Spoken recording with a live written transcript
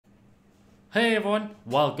Hey everyone,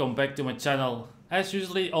 welcome back to my channel. As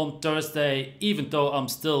usually on Thursday, even though I'm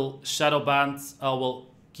still shadow banned, I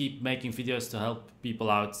will keep making videos to help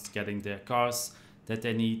people out getting their cars that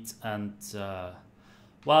they need. And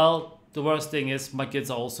well, the worst thing is my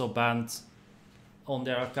kids are also banned on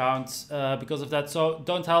their accounts because of that. So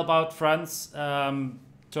don't help out friends. Turn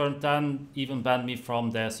 10 even banned me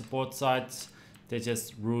from their support sites. They're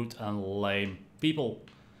just rude and lame people.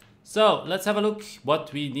 So let's have a look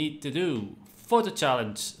what we need to do for the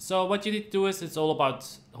challenge. So what you need to do is it's all about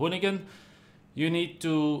hoonigan. You need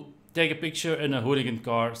to take a picture in a hoonigan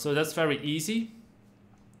car. So that's very easy.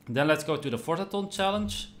 Then let's go to the Forzathon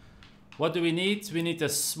challenge. What do we need? We need a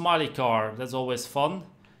smiley car. That's always fun.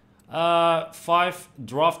 5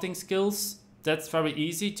 drafting skills. That's very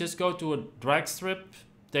easy. Just go to a drag strip,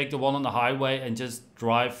 take the one on the highway and just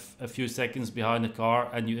drive a few seconds behind the car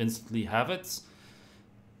and you instantly have it.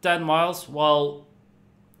 10 miles. Well,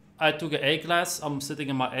 I took an A-Class. I'm sitting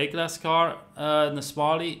in my A-Class car in the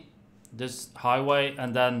Smiley, this highway,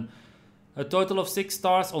 and then a total of 6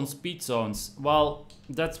 stars on speed zones. Well,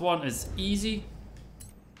 that one is easy.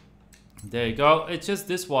 There you go. It's just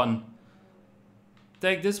this one.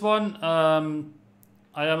 Take this one.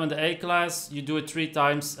 I am in the A-Class. You do it 3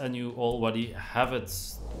 times and you already have it.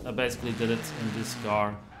 I basically did it in this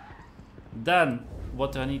car. Then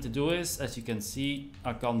what I need to do is, as you can see,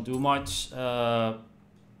 I can't do much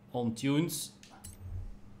on tunes.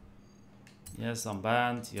 Yes, I'm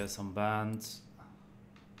banned. Yes, I'm banned.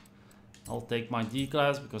 I'll take my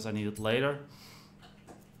D-Class because I need it later.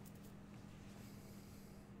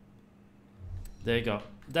 There you go.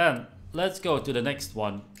 Then let's go to the next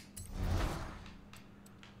one.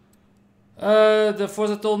 The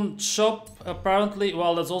Forzathon shop apparently,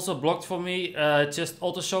 well, that's also blocked for me. Just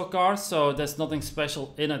auto show cars, so there's nothing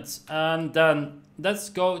special in it. And then let's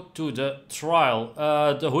go to the trial.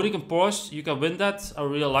 The Hoonigan Porsche, you can win that. I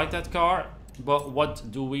really like that car. But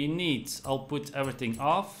what do we need? I'll put everything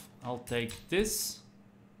off. I'll take this.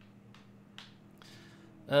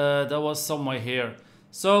 That was somewhere here.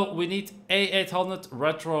 So we need A800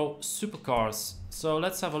 retro supercars. So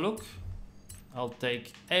let's have a look. I'll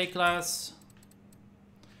take A-Class.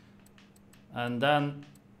 And then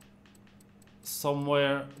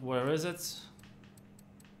somewhere, where is it?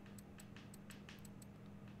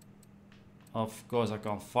 Of course I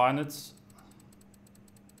can't find it.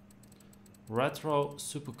 Retro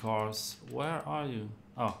supercars, where are you?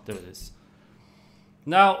 Oh, there it is.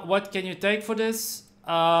 Now, what can you take for this?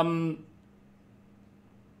 Well,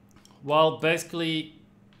 basically,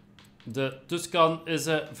 the Tuscan is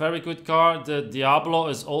a very good car. The Diablo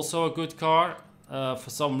is also a good car. For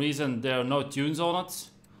some reason, there are no tunes on it.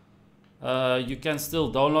 You can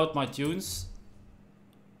still download my tunes,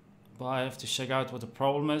 but I have to check out what the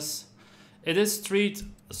problem is. It is street,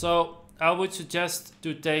 so I would suggest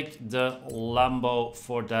to take the Lambo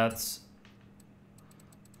for that.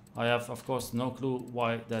 I have, of course, no clue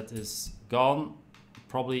why that is gone.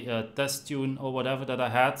 Probably a test tune or whatever that I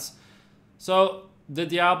had. So the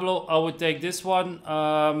Diablo, I would take this one.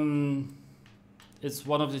 It's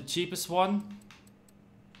one of the cheapest one.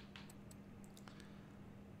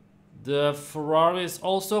 The Ferrari is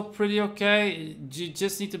also pretty okay. You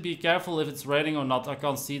just need to be careful if it's raining or not. I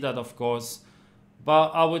can't see that, of course. But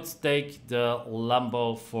I would take the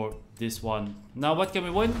Lambo for this one. Now, what can we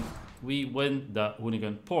win? We win the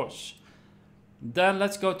Hoonigan Porsche. Then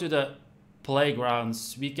let's go to the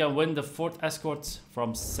playgrounds. We can win the Ford Escort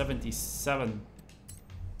from 77.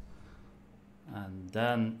 And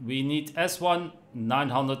then we need S1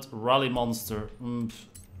 900 Rally Monster.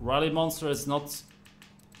 Rally Monster is not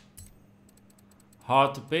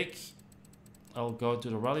hard to pick. I'll go to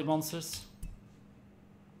the Rally Monsters.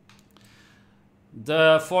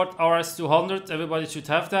 The Ford RS200, everybody should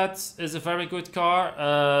have that. Is a very good car.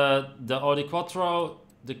 The Audi Quattro,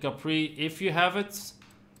 the Capri, if you have it.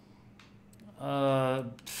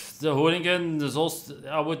 The Hoonigan is also,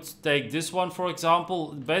 I would take this one for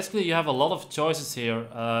example. Basically you have a lot of choices here.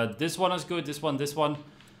 This one is good, this one.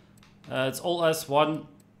 It's all S1.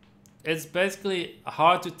 It's basically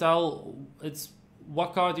hard to tell. It's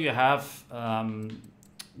what car do you have?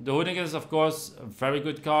 The Hoonigan is of course a very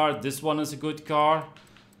good car. This one is a good car.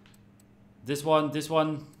 This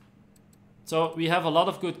one. So we have a lot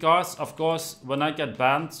of good cars. Of course, when I get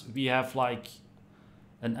banned, we have like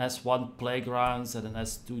an S1 playgrounds and an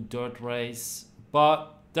S2 dirt race.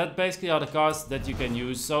 But that basically are the cars that you can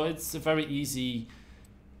use. So it's a very easy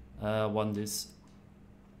one this.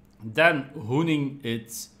 Then Hooning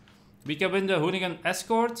it. We can win the Hoonigan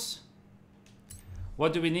Escort.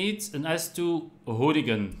 What do we need? An S2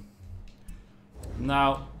 Hoonigan.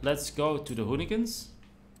 Now let's go to the Hoonigans.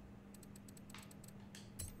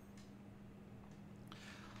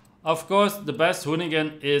 Of course, the best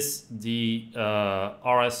Hoonigan is the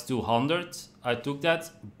RS200. I took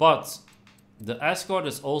that, but the Escort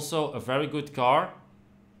is also a very good car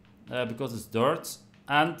because it's dirt,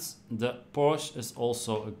 and the Porsche is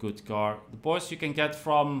also a good car. The Porsche you can get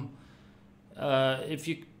from, if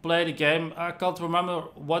you play the game, I can't remember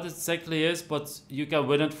what it exactly is, but you can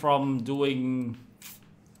win it from doing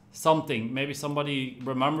something. Maybe somebody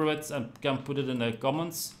remember it and can put it in the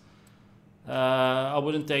comments. I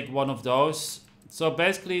wouldn't take one of those. So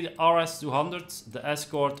basically the RS200, the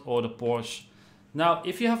Escort or the Porsche. Now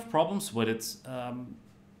if you have problems with it,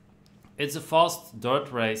 it's a fast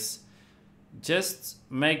dirt race. Just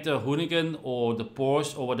make the Hoonigan or the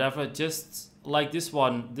Porsche or whatever, just like this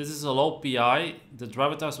one. This is a low PI. The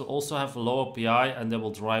Gravitas will also have a lower PI and they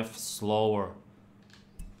will drive slower.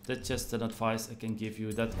 That's just an advice I can give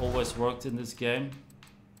you. That always worked in this game.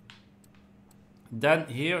 Then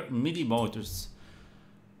here, MIDI motors.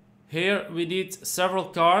 Here we need several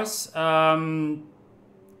cars. I'll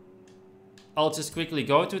just quickly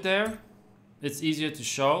go to there. It's easier to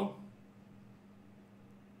show.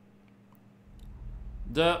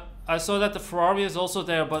 I saw that the Ferrari is also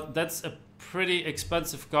there, but that's a pretty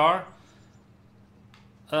expensive car.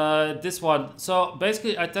 This one. So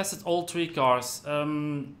basically I tested all three cars.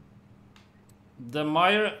 The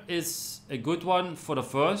Meyer is a good one for the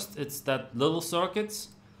first. It's that little circuit.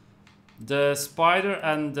 The Spider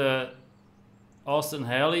and the Austin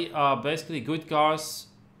Haley are basically good cars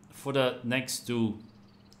for the next two.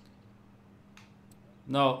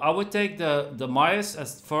 No, I would take the Myers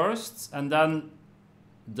as first, and then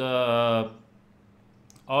the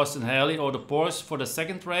Austin Haley or the Porsche for the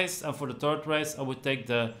second race, and for the third race I would take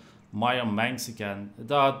the Meyer Manx again.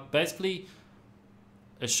 They are basically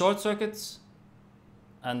a short circuit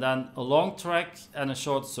and then a long track and a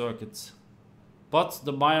short circuit. But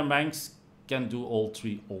the Meyer Manx can do all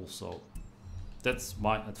three also. That's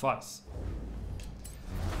my advice.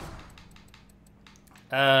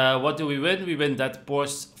 What do we win? We win that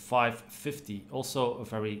Porsche 550. Also a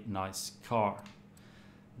very nice car.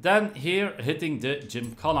 Then here hitting the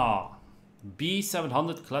Gymkhana.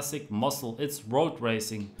 B700 Classic Muscle. It's road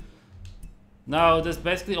racing. Now there's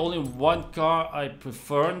basically only one car I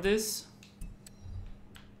prefer in this.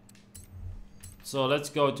 So let's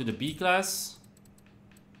go to the B class.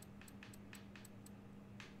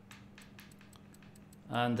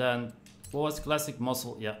 And then, what was Classic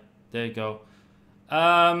Muscle? Yeah, there you go.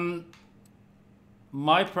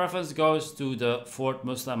 My preference goes to the Ford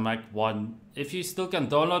Mustang Mach-1. If you still can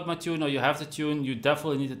download my tune or you have the tune, you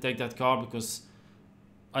definitely need to take that car, because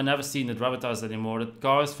I never seen it advertised anymore. The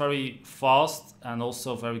car is very fast and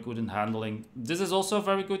also very good in handling. This is also a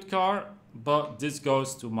very good car, but this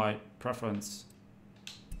goes to my preference.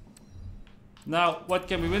 Now, what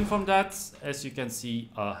can we win from that? As you can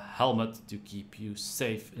see, a helmet to keep you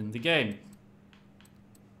safe in the game.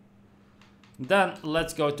 Then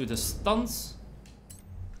let's go to the stunts.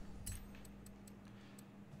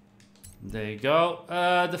 There you go.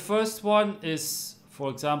 The first one is,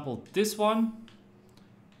 for example, this one.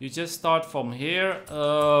 You just start from here.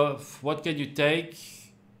 What can you take?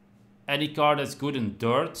 Any car that's good in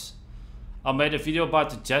dirt. I made a video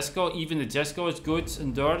about the Jesco. Even the Jesco is good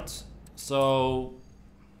in dirt. So,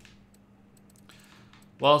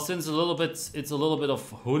 well, since it's a little bit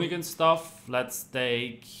of Hoonigan stuff, let's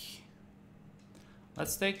take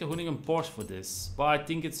the Hoonigan Porsche for this. But I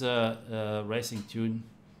think it's a racing tune.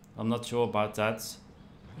 I'm not sure about that.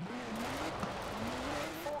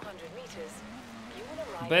 400 meters.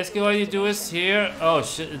 Basically what you do is here, oh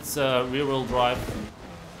shit, it's a rear wheel drive.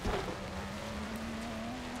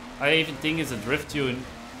 I even think it's a drift tune.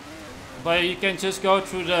 But you can just go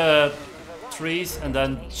through the trees and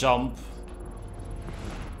then jump.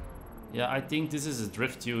 Yeah, I think this is a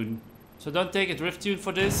drift tune. So don't take a drift tune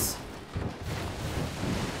for this.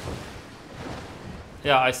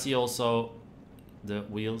 Yeah, I see also the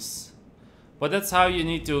wheels. But that's how you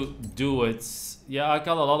need to do it. Yeah, I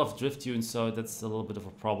got a lot of drift tunes, so that's a little bit of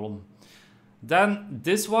a problem. Then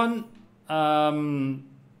this one, I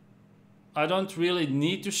don't really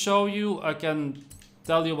need to show you. I can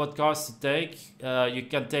tell you what cars to take. You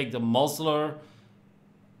can take the Muzzler,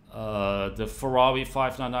 the Ferrari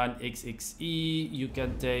 599 XXE. You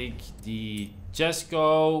can take the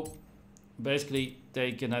Jesco. Basically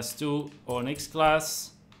take an S2 or an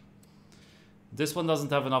X-Class. This one doesn't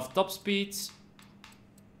have enough top speed.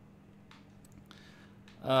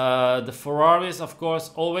 The Ferrari is of course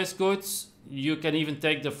always good. You can even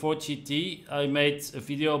take the Ford GT. I made a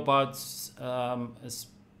video about a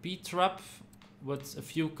speed trap with a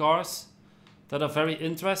few cars that are very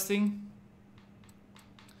interesting.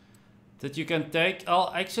 that you can take.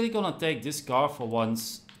 I'll actually gonna take this car for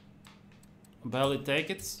once. Barely take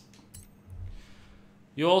it.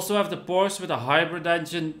 You also have the Porsche with a hybrid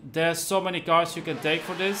engine. There's so many cars you can take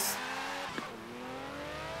for this.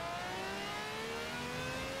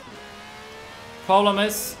 Problem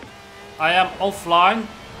is, I am offline,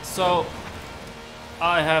 so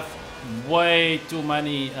I have way too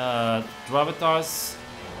many gravatars.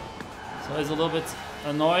 So it's a little bit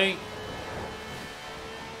annoying.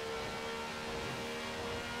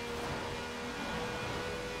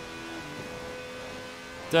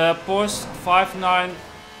 The Porsche 59,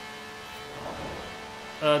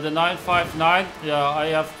 the 959, yeah, I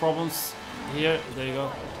have problems here. There you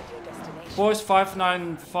go. Porsche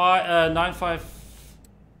 595,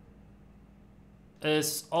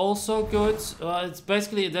 is also good. It's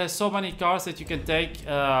basically, there's so many cars that you can take.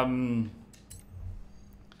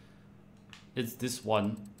 It's this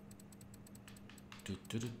one.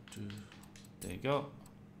 There you go.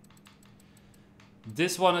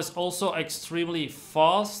 This one is also extremely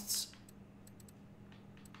fast.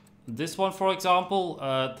 This one, for example,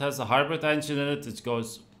 it has a hybrid engine in it. It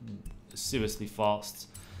goes seriously fast.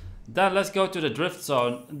 Then let's go to the drift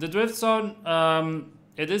zone. The drift zone,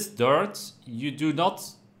 it is dirt. You do not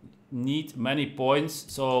need many points.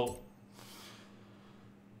 So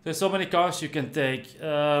there's so many cars you can take.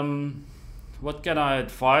 What can I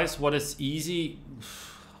advise? What is easy?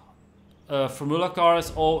 Formula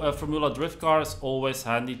cars, Formula drift car is always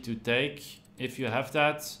handy to take if you have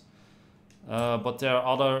that. But there are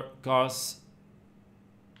other cars.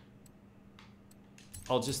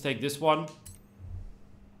 I'll just take this one.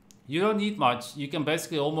 You don't need much. You can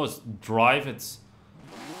basically almost drive it.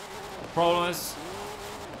 The problem is,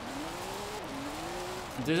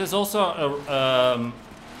 this is also a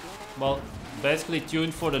well, basically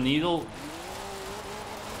tuned for the needle.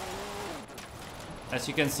 As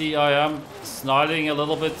you can see, I am snarling a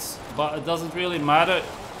little bit, but it doesn't really matter.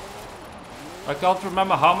 I can't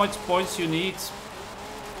remember how much points you need,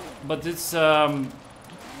 but it's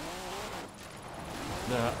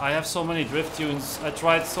I have so many drift tunes. I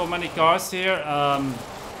tried so many cars here.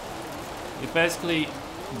 You basically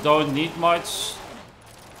don't need much.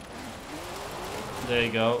 There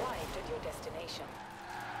you go.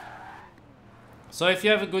 So if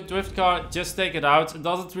you have a good drift car, just take it out. It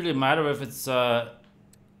doesn't really matter if it's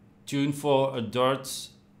tuned for a dirt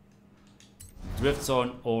drift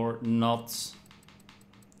zone or not.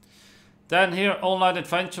 Then here, online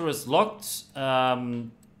adventure is locked.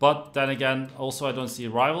 But then again, also I don't see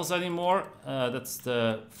rivals anymore. That's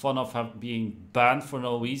the fun of being banned for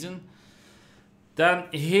no reason. Then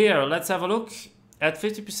here, let's have a look. At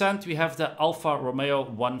 50% we have the Alfa Romeo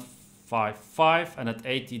 155 and at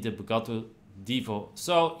 80 the Bugatti Divo.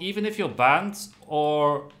 So even if you're banned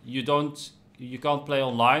or you can't play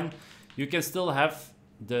online, you can still have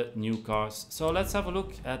the new cars. So let's have a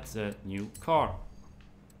look at the new car.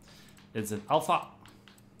 It's an Alfa.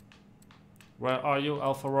 Where are you,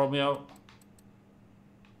 Alfa Romeo?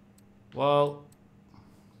 Well,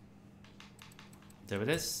 there it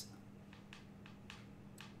is.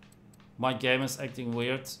 My game is acting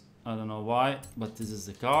weird. I don't know why, but this is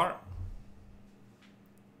the car.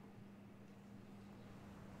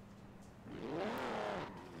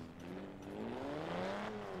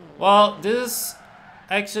 Well, this is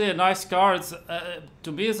actually a nice car. It's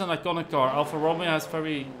to me, it's an iconic car. Alfa Romeo has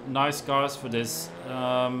very nice cars for this.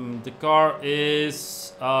 The car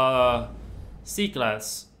is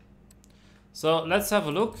C-Class. So let's have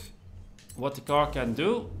a look what the car can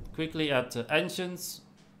do. Quickly at the engines.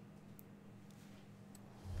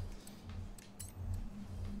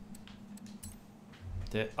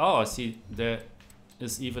 Oh, I see there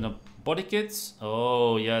is even a body kit.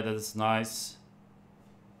 Oh yeah, that is nice.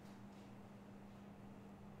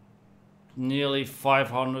 Nearly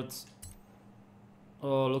 500.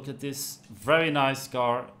 Oh, look at this. Very nice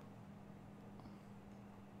car.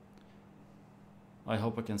 I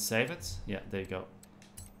hope I can save it. Yeah, there you go.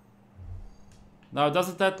 Now,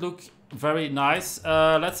 doesn't that look very nice?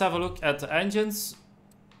 Let's have a look at the engines.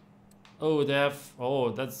 Oh, they have...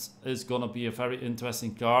 Oh, that is gonna be a very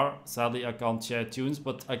interesting car. Sadly, I can't share tunes,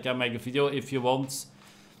 but I can make a video if you want.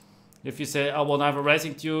 If you say, I want to have a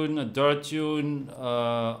racing tune, a dirt tune,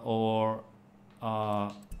 or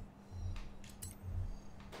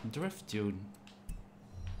drift tune.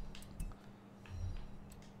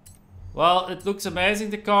 Well, it looks amazing,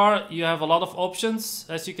 the car. You have a lot of options,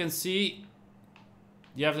 as you can see.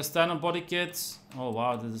 You have the standard body kit. Oh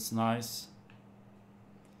wow, this is nice.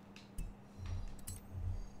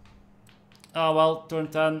 Oh well, turn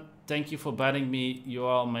 10. Thank you for banning me. You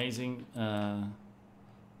are amazing.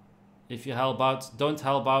 If you help out, don't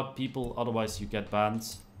help out people, otherwise you get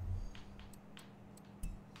banned.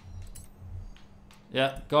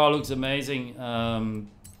 Yeah, car looks amazing.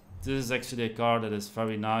 This is actually a car that is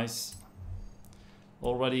very nice.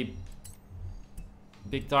 Already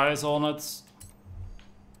big tires on it.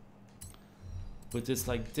 Put this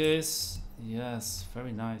like this. Yes,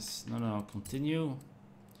 very nice. No, continue.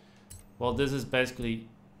 Well, this is basically,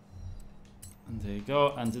 and there you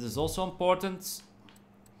go. And this is also important.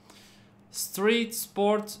 Street,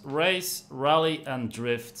 sport, race, rally, and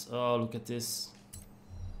drift. Oh, look at this.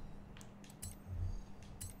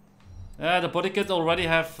 Yeah, the body kit already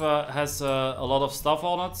has a lot of stuff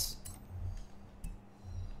on it.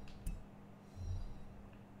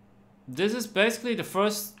 This is basically the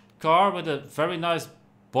first car with a very nice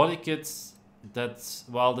body kit. That's,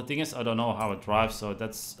 well, the thing is, I don't know how it drives, so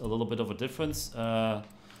that's a little bit of a difference.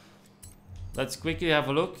 Let's quickly have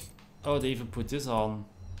a look. Oh, they even put this on.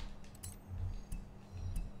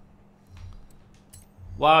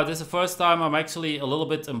 Wow, this is the first time I'm actually a little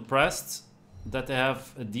bit impressed that they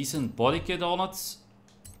have a decent body kit on it.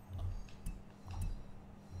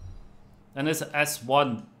 And it's an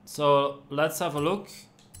S1. So let's have a look.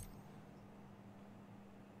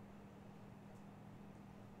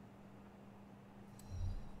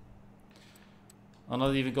 I'm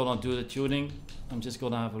not even gonna do the tuning. I'm just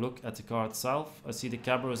gonna have a look at the car itself. I see the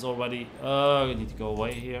camera is already... Oh, you need to go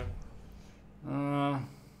away here.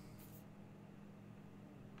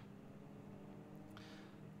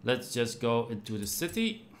 Let's just go into the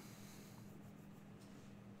city.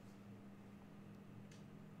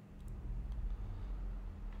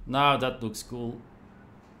 Now that looks cool.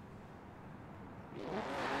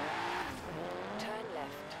 Turn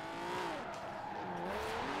left.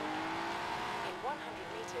 In 100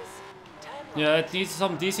 meters, turn right. Yeah, it needs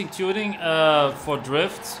some decent tuning for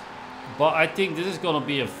drift. But I think this is gonna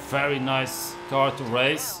be a very nice car to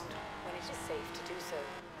race. When it is safe to do so.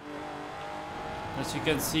 As you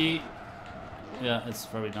can see, yeah, it's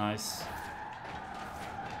very nice.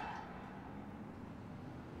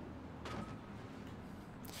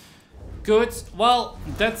 Good, well,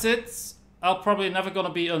 that's it. I'm probably never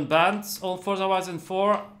gonna be unbanned on Forza Horizon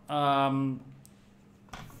 4.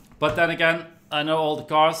 But then again, I know all the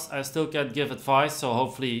cars, I still can give advice, so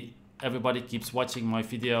hopefully everybody keeps watching my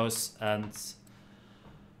videos and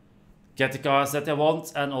get the cars that they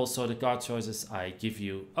want and also the car choices I give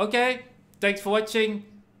you. Okay. Thanks for watching,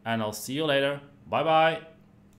 and I'll see you later. Bye bye.